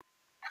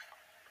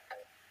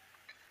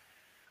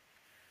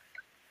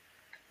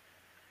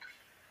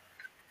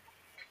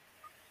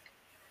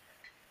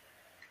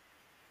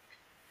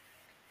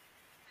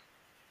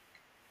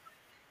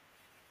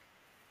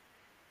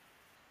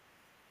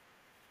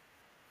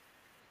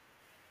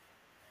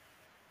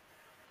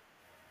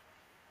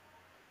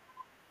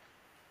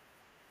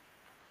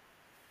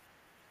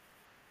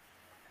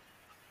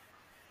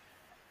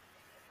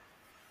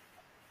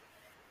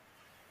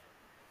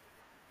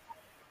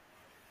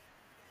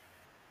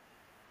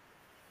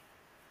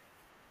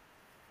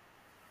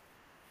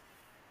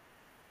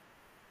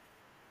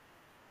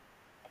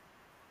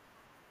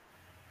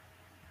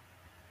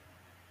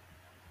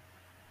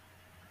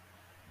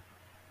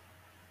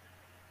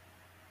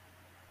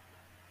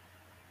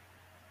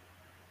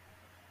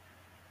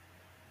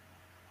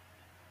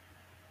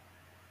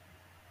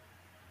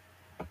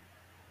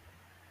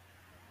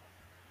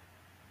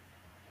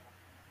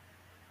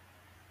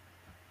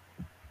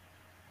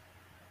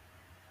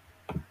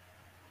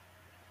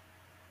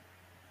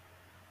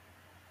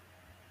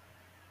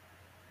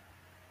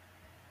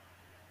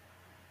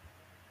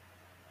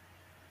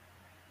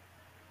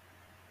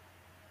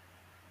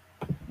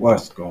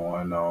What's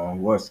going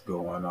on? What's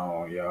going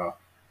on, y'all?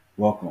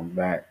 Welcome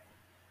back.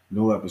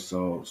 New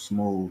episode,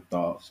 Smooth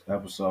Thoughts,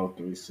 episode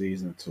 3,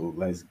 season 2.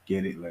 Let's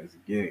get it,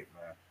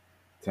 man.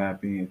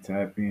 Tap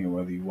in,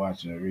 whether you're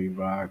watching a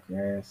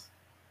rebroadcast,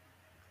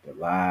 the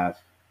live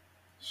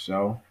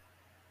show,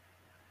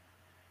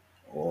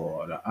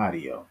 or the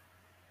audio.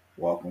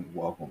 Welcome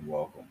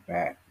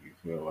back. You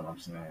feel what I'm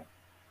saying?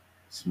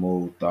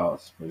 Smooth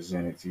Thoughts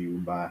presented to you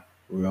by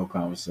Real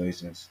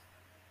Conversations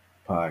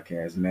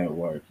Podcast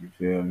Network. You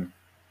feel me?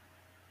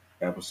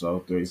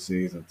 Episode 3,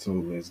 season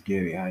 2. Let's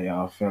get it. How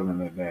y'all feeling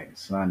today?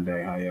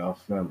 Sunday, how y'all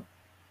feeling?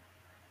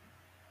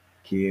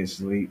 Kids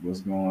sleep, what's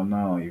going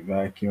on? You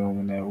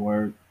vacuuming at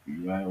work?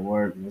 You at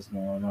work? What's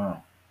going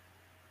on?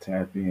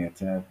 Tap in.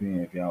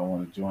 If y'all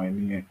want to join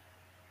in,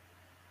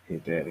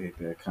 hit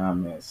that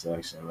comment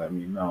section. Let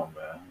me know,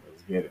 man.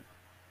 Let's get it.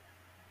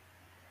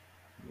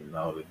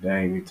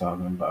 Today we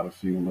talking about a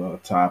few little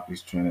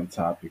topics, trending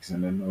topics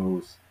in the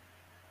news.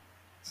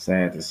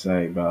 Sad to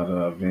say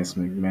about Vince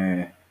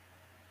McMahon,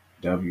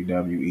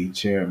 WWE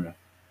chairman.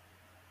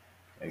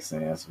 They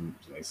saying some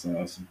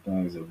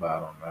things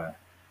about him, man.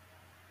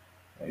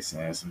 They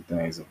saying some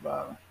things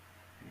about him.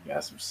 He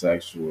got some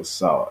sexual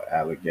assault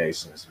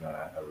allegations,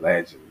 man,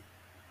 allegedly.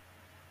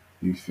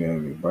 You feel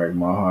me? Break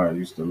my heart. I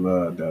used to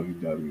love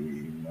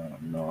WWE, man.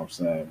 You know what I'm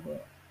saying?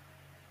 But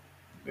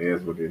it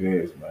is what it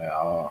is, man.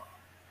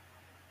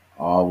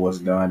 All what's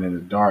done in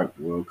the dark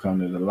will come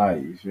to the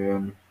light. You feel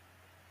me?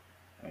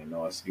 Ain't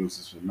no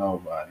excuses for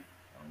nobody.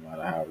 No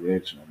matter how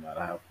rich, no matter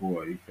how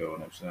poor. You feel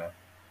what I'm saying?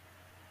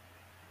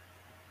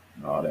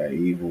 And all that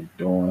evil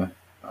doing.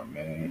 I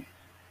mean,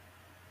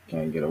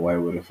 can't get away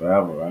with it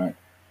forever, right?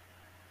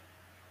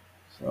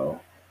 So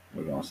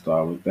we're gonna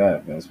start with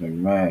that. Vince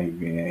McMahon,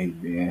 he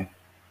being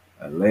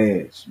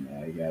alleged,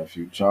 man. He got a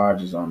few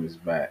charges on his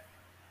back.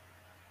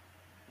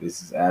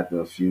 This is after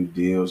a few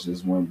deals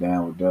just went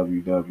down with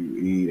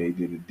WWE. They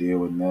did a deal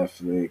with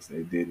Netflix.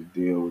 They did a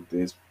deal with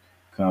this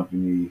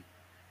company,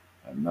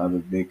 another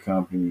big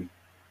company.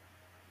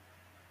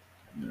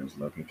 And it was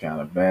looking kind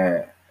of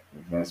bad.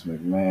 Vince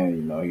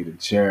McMahon, he the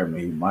chairman.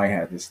 He might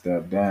have to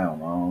step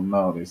down. I don't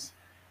know. This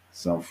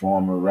some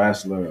former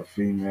wrestler, a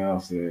female,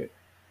 said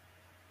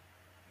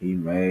he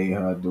made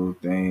her do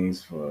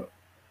things for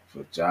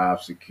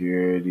job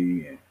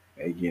security, and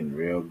they getting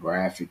real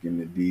graphic in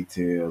the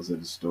details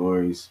of the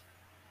stories.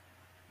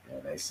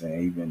 And they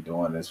saying he been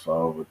doing this for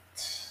over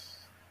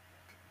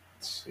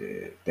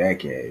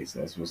decades.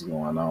 That's what's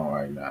going on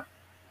right now.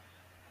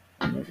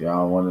 And if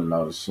y'all want to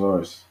know the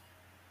source,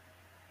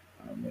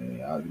 I mean,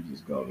 y'all can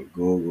just go to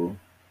Google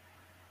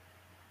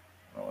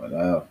or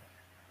whatever.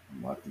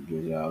 I'm about to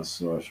give y'all the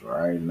source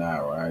right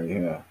now, right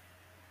here.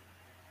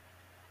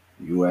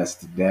 U.S.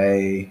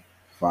 Today,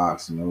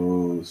 Fox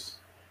News.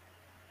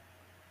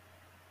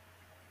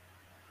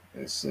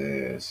 It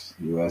says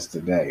U.S.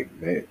 Today,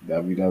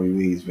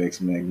 WWE's Vince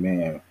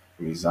McMahon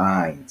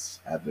resigns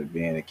after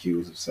being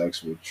accused of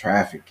sexual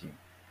trafficking,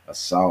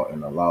 assault,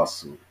 in a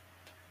lawsuit.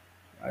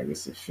 Like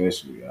it's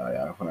official,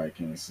 y'all probably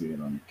can't see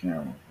it on the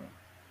camera, but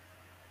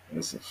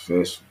it's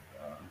official.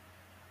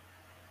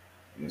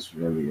 It's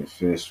really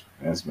official.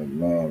 Vince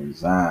McMahon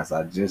resigns.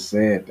 I just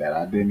said that.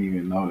 I didn't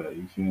even know that.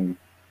 You feel me?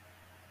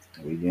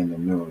 We getting the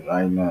news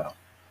right now.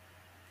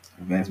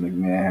 Vince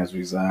McMahon has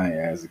resigned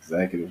as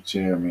executive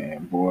chairman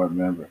and board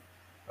member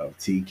of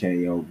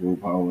TKO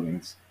Group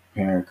Holdings,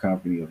 parent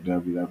company of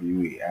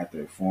WWE,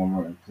 after a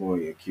former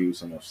employee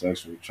accused him of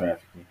sexual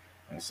trafficking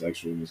and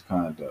sexual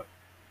misconduct.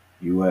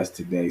 U.S.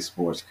 Today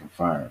Sports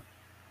confirmed.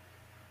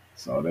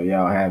 So there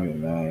y'all have it,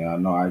 man. Y'all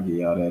know I give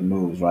y'all that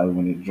news right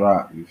when it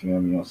drop. You feel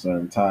me, on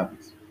certain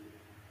topics.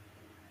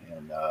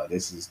 And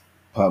this is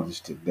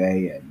published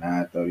today at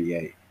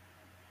 9:38.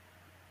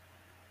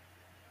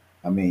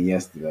 I mean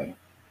yesterday.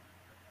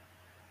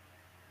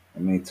 I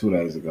mean 2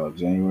 days ago,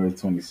 January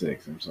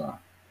 26th. I'm sorry.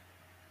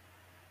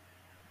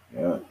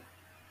 Yeah,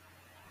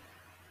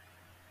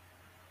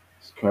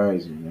 it's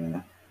crazy,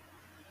 man.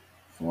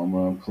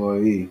 Former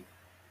employee.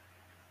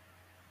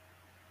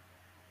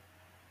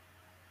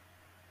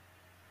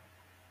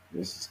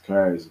 This is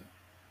crazy.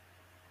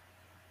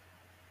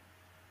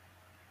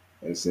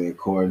 They say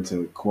according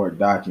to court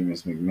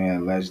documents,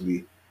 McMahon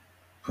allegedly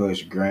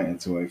pushed Grant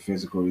into a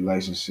physical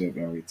relationship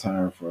in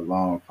return for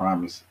long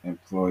promised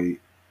employment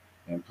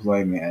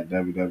at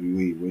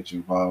WWE, which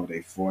involved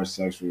a forced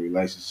sexual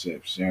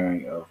relationship,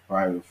 sharing of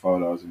private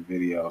photos and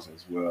videos,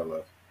 as well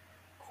as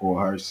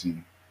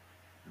coercing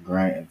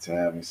Grant into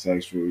having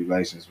sexual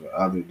relations with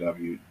other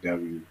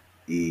WWE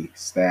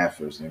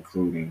staffers,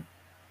 including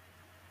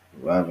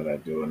whoever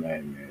that dude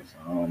name is.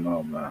 I don't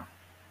know, man.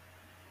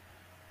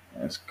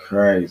 That's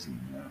crazy,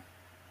 man.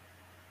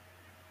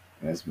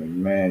 That's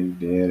McMahon,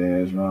 you dead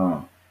ass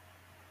wrong.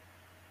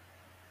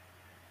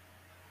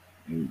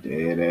 You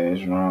dead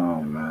ass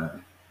wrong,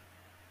 man.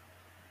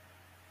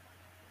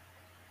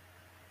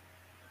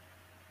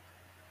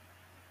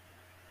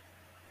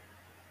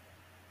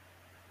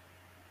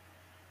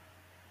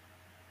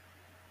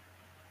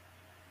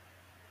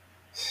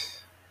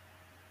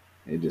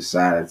 He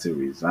decided to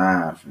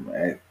resign from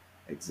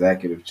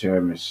executive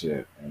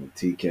chairmanship and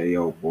the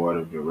TKO board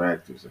of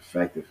directors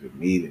effective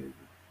immediately.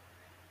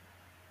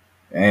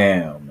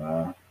 Damn,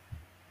 man.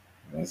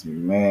 That's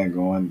McMahon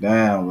going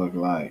down, look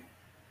like.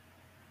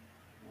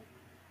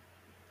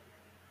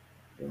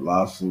 The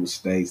lawsuit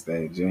states that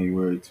in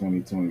January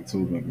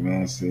 2022,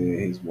 McMahon said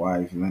his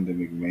wife, Linda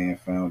McMahon,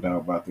 found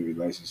out about the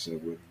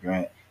relationship with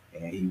Grant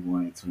and he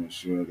wanted to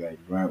ensure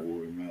that Grant will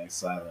remain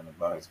silent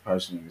about his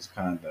personal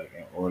misconduct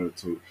in order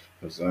to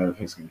preserve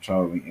his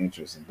controlling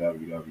interest in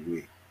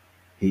WWE.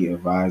 He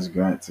advised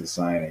Grant to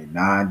sign a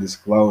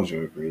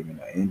non-disclosure agreement,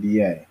 an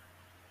NDA,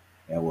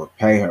 and would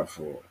pay her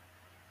for it.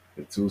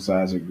 The two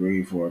sides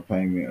agreed for a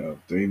payment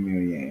of $3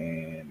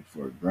 million and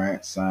for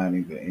Grant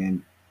signing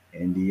the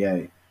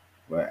NDA.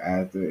 But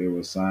after it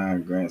was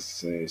signed, Grant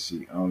said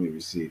she only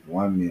received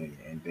 $1 million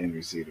and then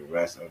received the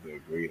rest of the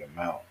agreed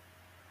amount.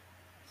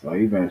 So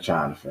he been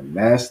trying to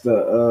finesse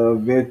the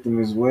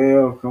victim as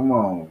well. Come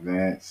on,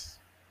 Vince.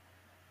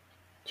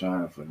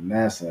 Trying to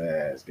finesse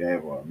her ass.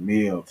 Gave her a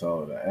meal,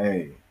 told her,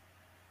 hey,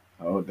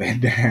 hold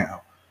that down.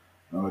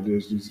 No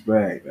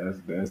disrespect.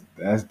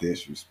 That's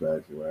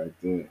disrespectful right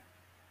there.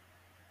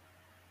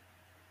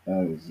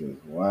 That is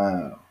just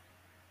wow.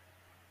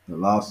 The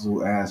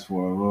lawsuit asked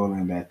for a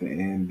ruling that the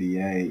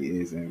NDA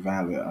is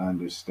invalid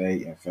under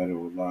state and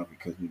federal law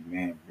because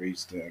McMahon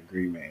breached the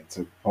agreement and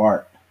took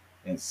part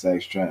in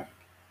sex trafficking.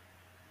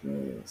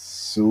 The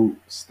suit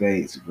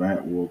states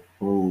Grant will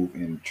prove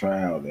in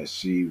trial that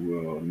she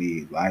will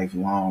need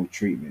lifelong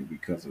treatment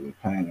because of the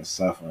pain and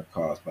suffering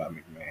caused by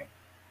McMahon.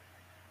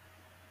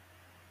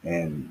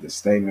 And the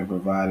statement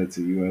provided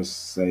to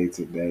USA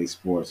Today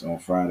Sports on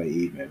Friday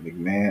evening,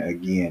 McMahon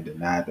again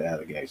denied the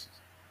allegations.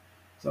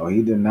 So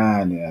he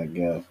denied it, I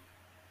guess.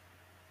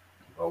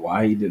 But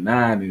why he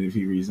denied it if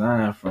he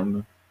resigned from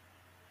the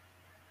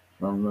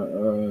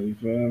you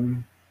feel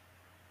me?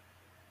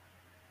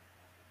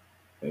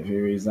 If he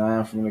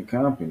resigned from the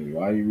company,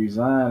 why you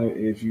resign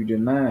if you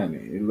denying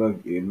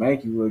it? It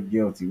make you look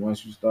guilty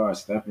once you start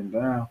stepping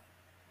down.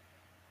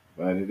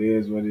 But it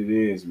is what it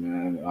is,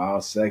 man.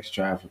 All sex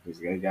traffickers,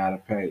 they gotta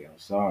pay. I'm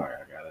sorry.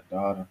 I got a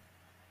daughter.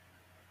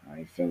 I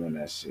ain't feeling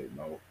that shit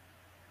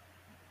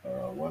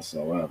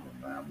whatsoever,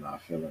 man. I'm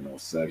not feeling no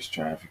sex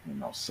trafficking,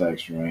 no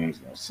sex rings,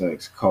 no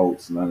sex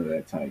cults, none of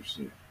that type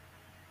shit.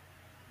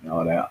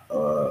 All that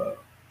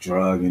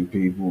drugging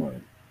people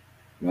and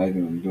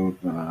making them do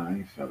things. I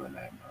ain't feeling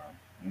that, bro.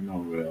 Ain't no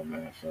real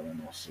man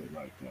feeling no shit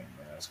like that,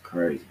 man. That's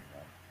crazy,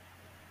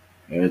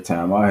 man. Every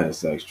time I hear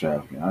sex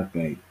trafficking, I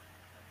think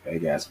they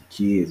got some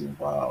kids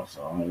involved,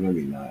 so I'm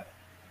really not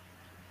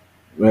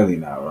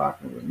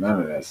rocking with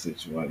none of that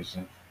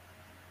situation.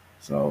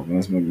 So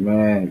Vince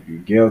McMahon, if you're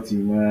guilty,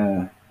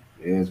 man,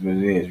 it is what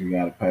it is. You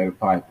gotta pay the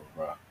piper,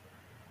 bro.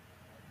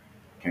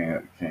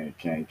 Can't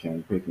pick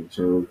and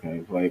choose.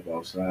 Can't play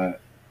both sides.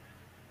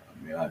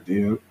 I mean, I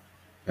did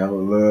have a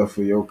love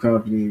for your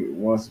company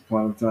once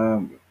upon a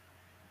time,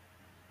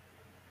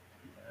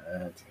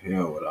 but to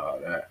hell with all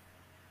that.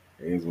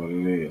 It is what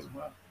it is,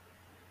 man.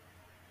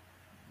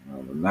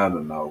 On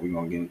another note, we're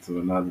gonna get into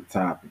another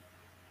topic.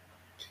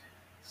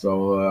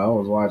 So I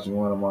was watching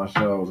one of my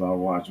shows I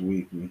watch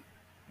weekly,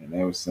 and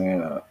they were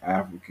saying an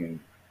African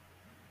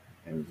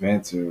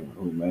inventor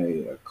who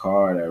made a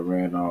car that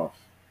ran off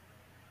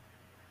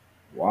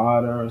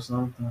water or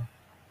something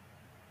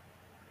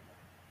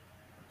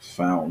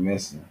found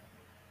missing.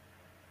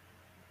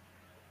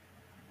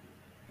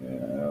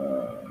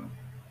 Uh,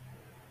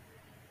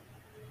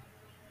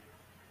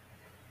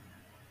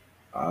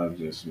 I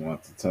just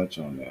want to touch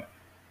on that.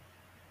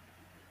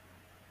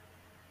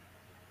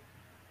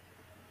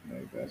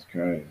 Like, that's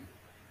crazy.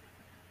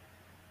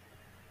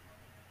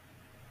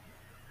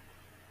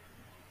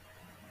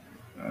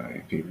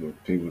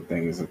 People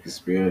think it's a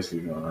conspiracy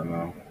going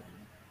on.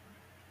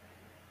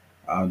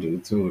 I do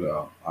too,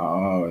 though. I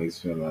always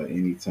feel like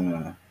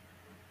anytime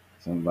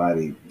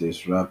somebody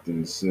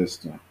disrupting the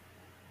system,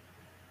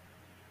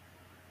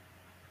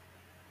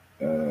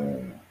 uh,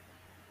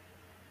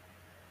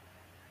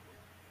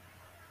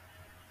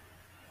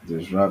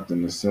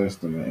 disrupting the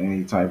system in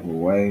any type of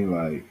way,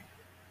 like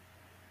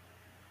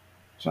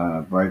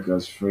trying to break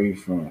us free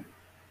from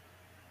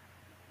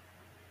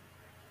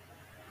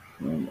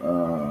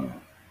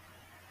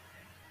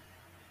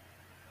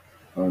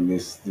from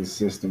this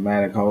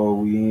systematic hole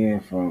we in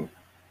from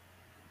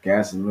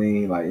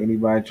gasoline. Like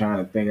anybody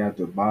trying to think out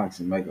the box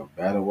and make a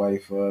better way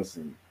for us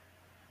and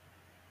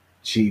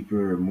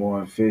cheaper and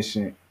more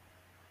efficient.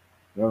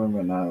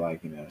 Government not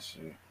liking that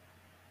shit.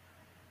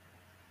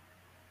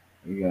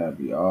 We gotta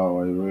be all the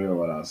way real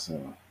with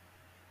ourselves.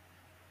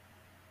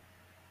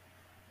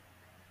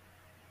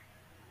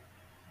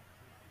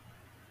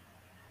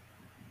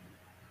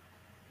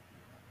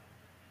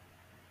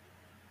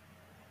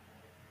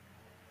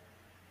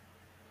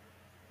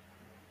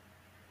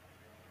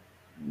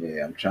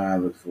 Yeah, I'm trying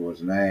to look for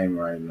his name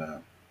right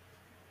now.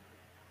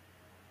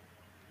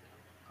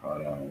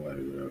 Hold on, wait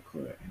real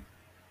quick.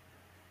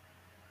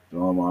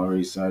 Doing my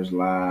research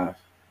live.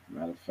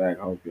 Matter of fact,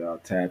 hope y'all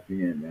tap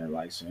in, man.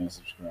 Like, share, and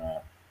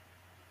subscribe.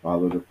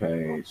 Follow the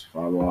page.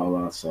 Follow all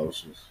our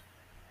socials.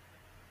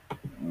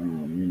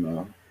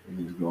 It's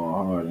just going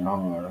harder and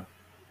harder.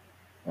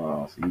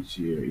 Each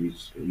year,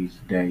 each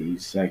day,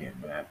 each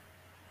second, man.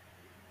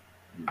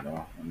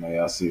 I know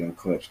y'all see them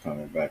clips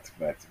coming back to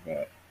back to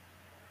back.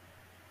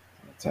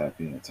 Tap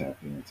in, tap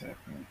in, tap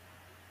in.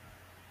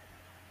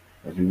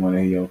 But we want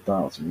to hear your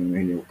thoughts. We want to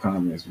hear your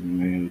comments. We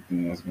want to hear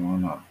everything that's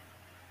going on.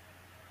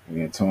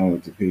 We in tune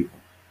with the people.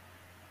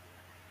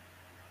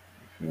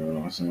 You feel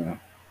what I'm saying?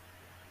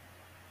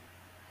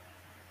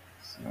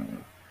 So,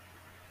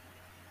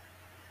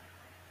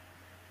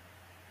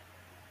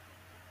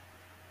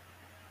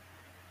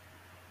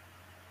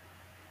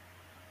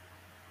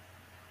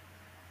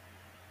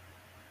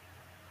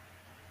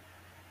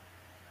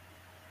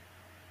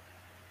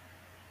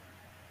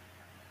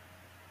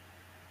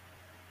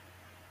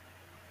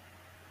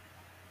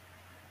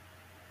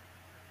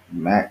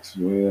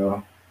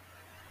 Maxwell,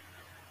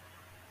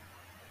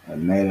 a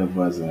native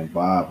of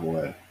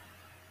Zimbabwe.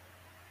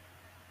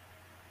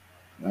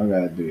 Y'all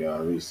gotta do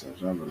y'all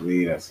research. I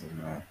believe that's it,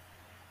 man.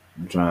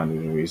 I'm trying to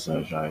do the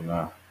research right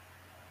now.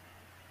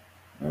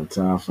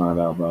 Until I find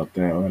out about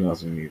that, what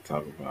else we need to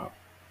talk about?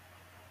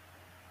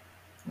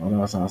 What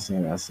else I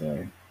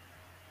say?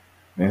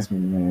 Vince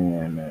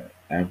McMahon,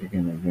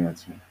 African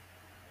inventor.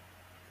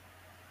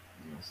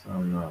 Yes, I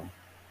don't know.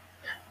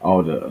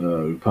 Oh, the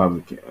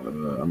Republican,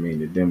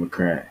 the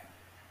Democrat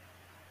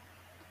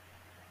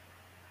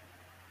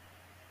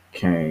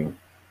came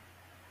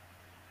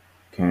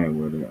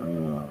with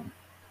a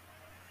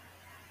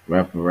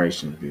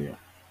reparations bill.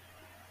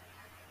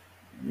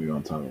 We're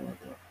gonna talk about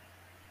that.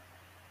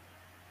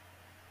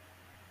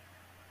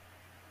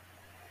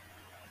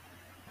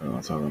 We're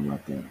gonna talk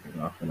about that because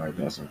I feel like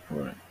that's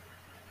important.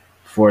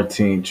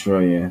 14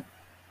 trillion,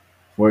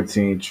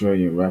 14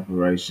 trillion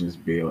reparations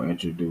bill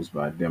introduced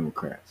by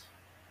Democrats.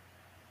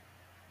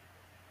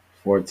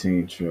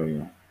 14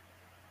 trillion.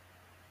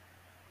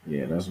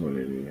 Yeah, that's what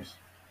it is.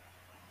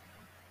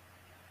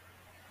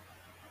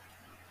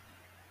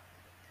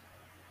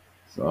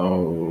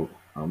 So,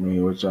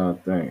 what y'all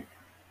think?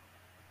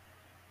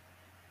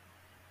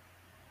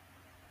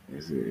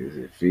 Is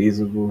it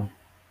feasible?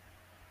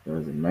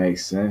 Does it make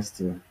sense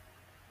to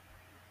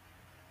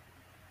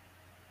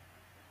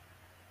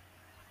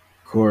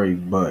Corey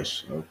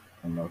Bush? Oh,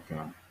 okay,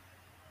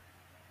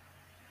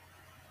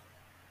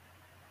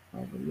 I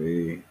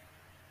believe.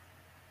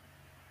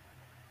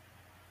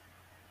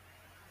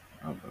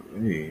 I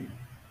believe.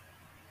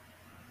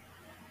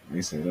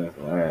 They said that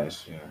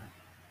last year.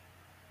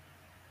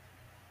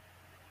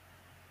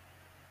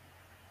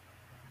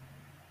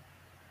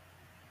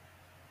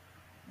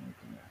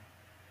 Okay.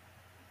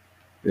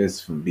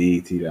 This from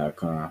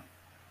BET.com.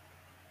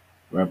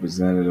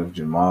 Representative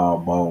Jamal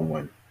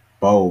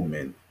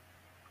Bowman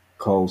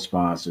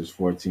co-sponsors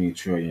 14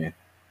 trillion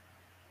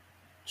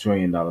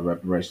dollar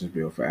reparations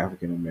bill for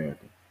African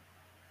Americans.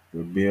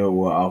 The bill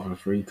will offer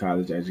free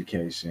college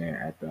education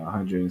at the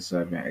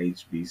 107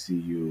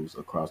 HBCUs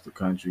across the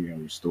country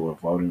and restore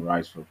voting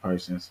rights for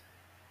persons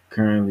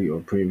currently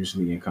or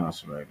previously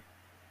incarcerated.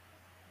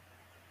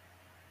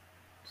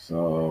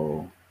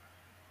 So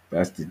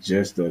that's the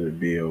gist of the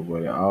bill,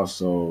 but it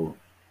also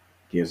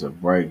gives a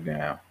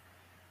breakdown.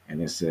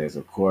 And it says,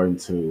 according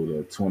to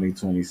the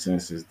 2020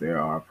 census, there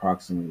are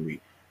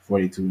approximately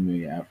 42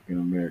 million African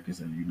Americans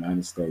in the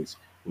United States,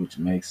 which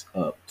makes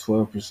up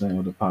 12%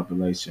 of the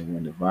population.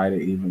 When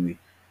divided evenly,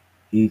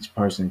 each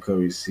person could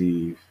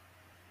receive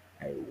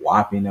a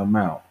whopping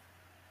amount,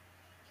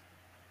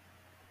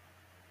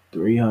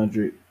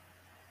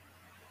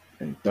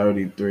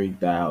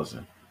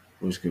 333,000,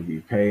 which could be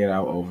paid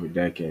out over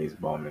decades,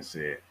 Bowman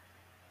said.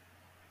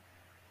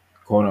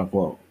 Quote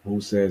unquote,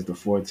 who says the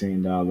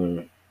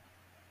 $14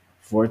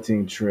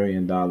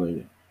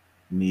 trillion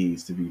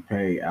needs to be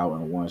paid out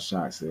in one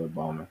shot, said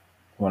Bowman.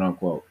 Quote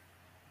unquote,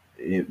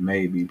 it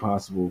may be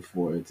possible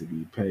for it to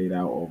be paid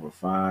out over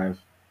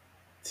 5,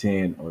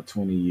 10, or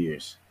 20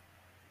 years.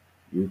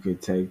 You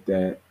could take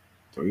that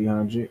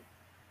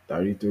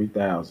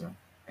 333,000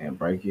 and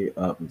break it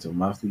up into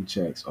monthly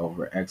checks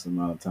over X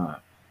amount of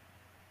time.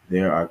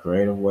 There are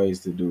creative ways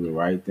to do the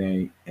right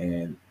thing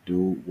and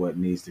do what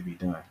needs to be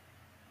done.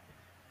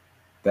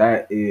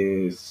 That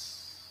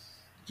is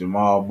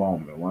Jamal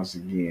Bowman. Once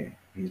again,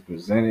 he's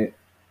presented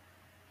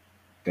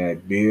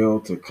that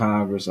bill to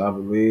Congress, I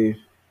believe.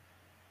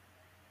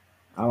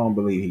 I don't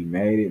believe he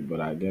made it, but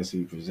I guess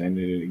he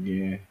presented it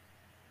again.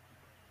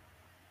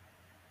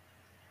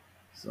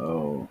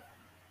 So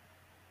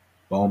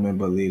Bowman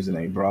believes in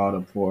a broad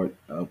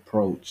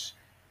approach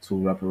to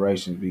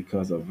reparations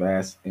because of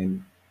vast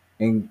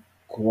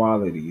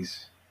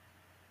inequalities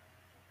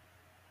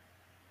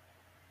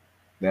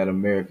that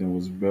America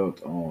was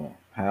built on: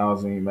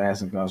 housing,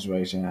 mass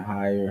incarceration,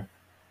 higher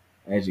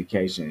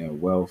education,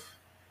 and wealth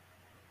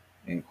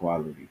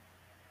inequality.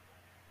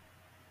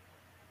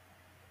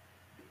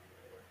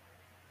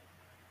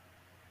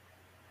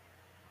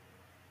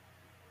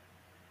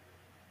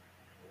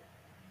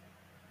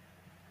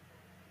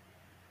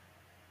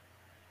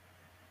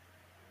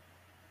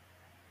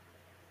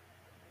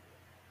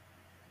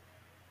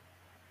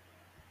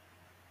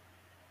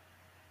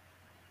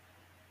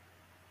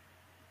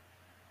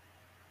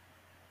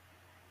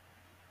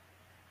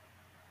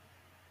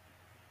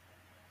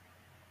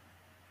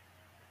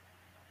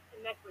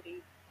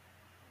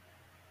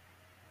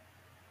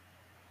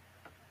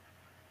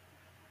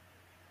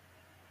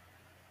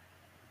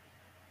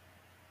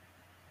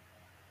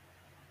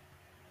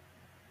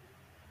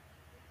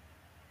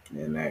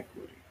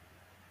 Inequity.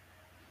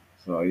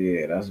 So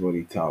yeah, that's what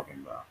he talking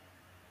about.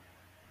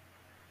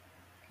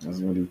 That's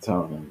what he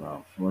talking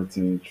about.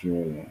 14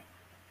 trillion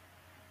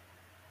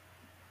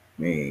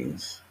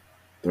means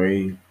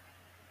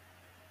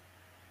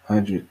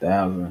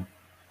 $300,000.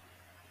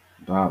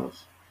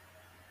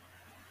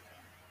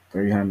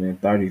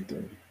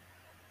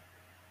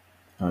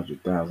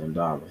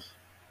 $333,000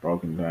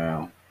 broken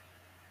down.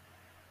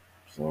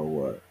 So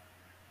what?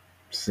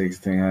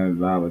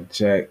 $1,600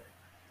 check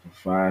for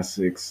 5,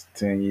 6,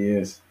 10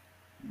 years.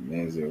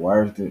 Is it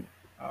worth it?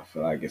 I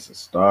feel like it's a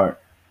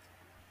start.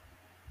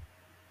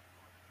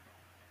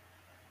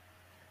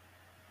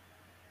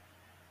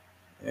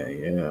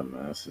 Yeah,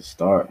 man, it's a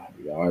start.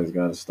 You always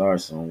got to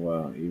start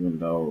somewhere, even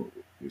though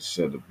we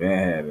should have been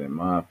had it, in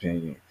my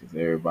opinion, because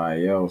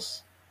everybody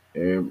else,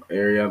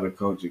 every other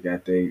coach,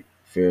 got their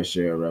fair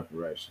share of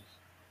reparations.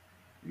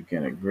 You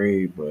can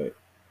agree, but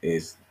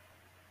it's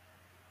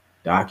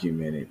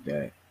documented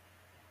that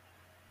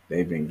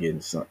they've been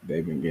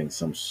getting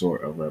some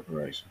sort of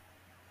reparation.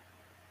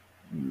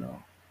 You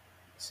know,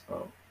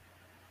 so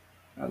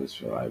I just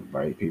feel like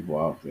write people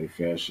off their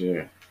fair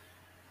share.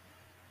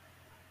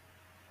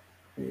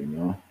 You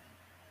know,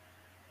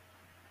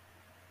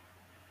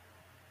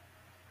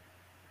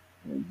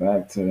 and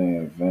back to the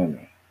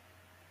inventor.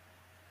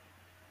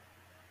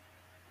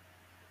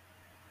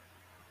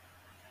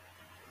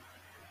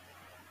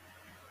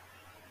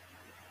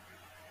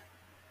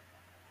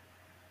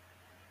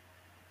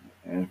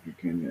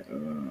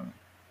 African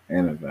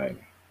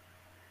innovator.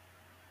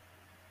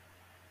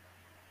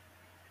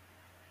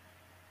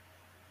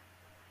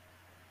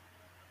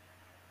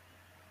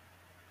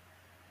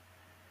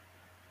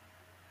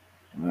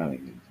 I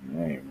think his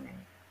name,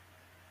 man.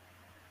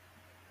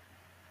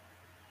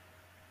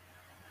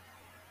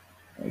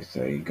 They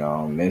say he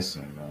gone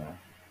missing, man.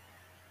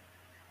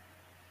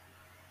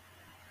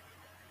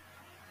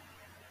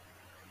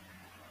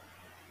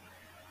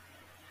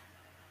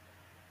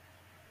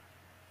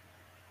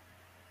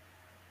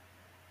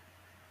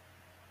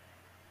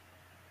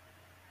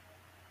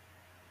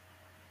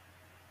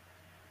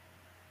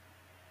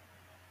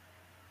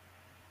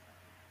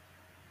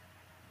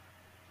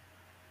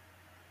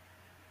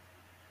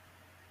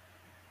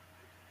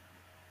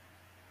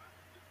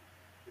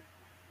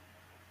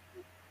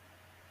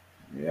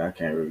 Yeah, I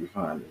can't really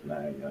find his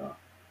name, y'all.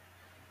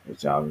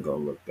 But y'all can go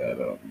look that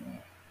up, man.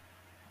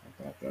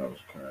 I thought that was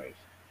crazy.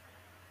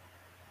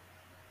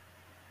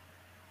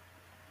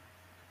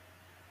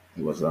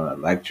 It was an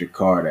electric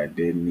car that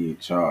didn't need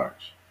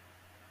charge.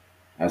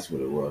 That's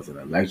what it was. An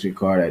electric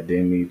car that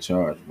didn't need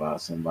charge by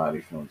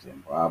somebody from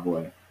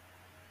Zimbabwe.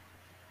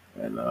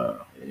 And yeah,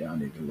 y'all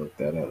need to look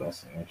that up.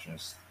 That's an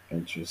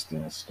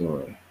interesting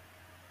story.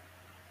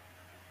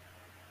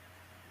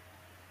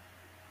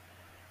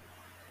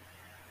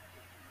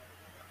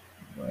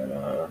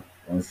 But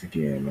once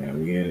again, man,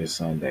 we here this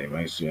Sunday.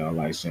 Make sure y'all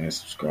like, share, and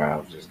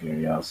subscribe. Just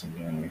giving y'all some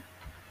game,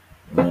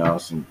 giving y'all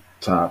some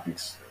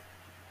topics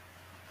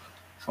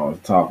I was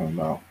talking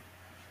about.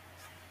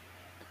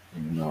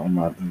 You know, I'm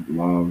about to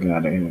log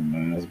out of here,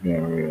 man. It's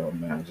been real,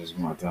 man. I just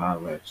want to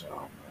holler at y'all,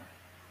 man.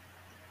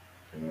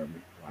 Feel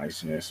me? Like,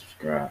 share,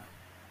 subscribe.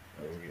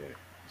 Let's get it.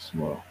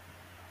 Small.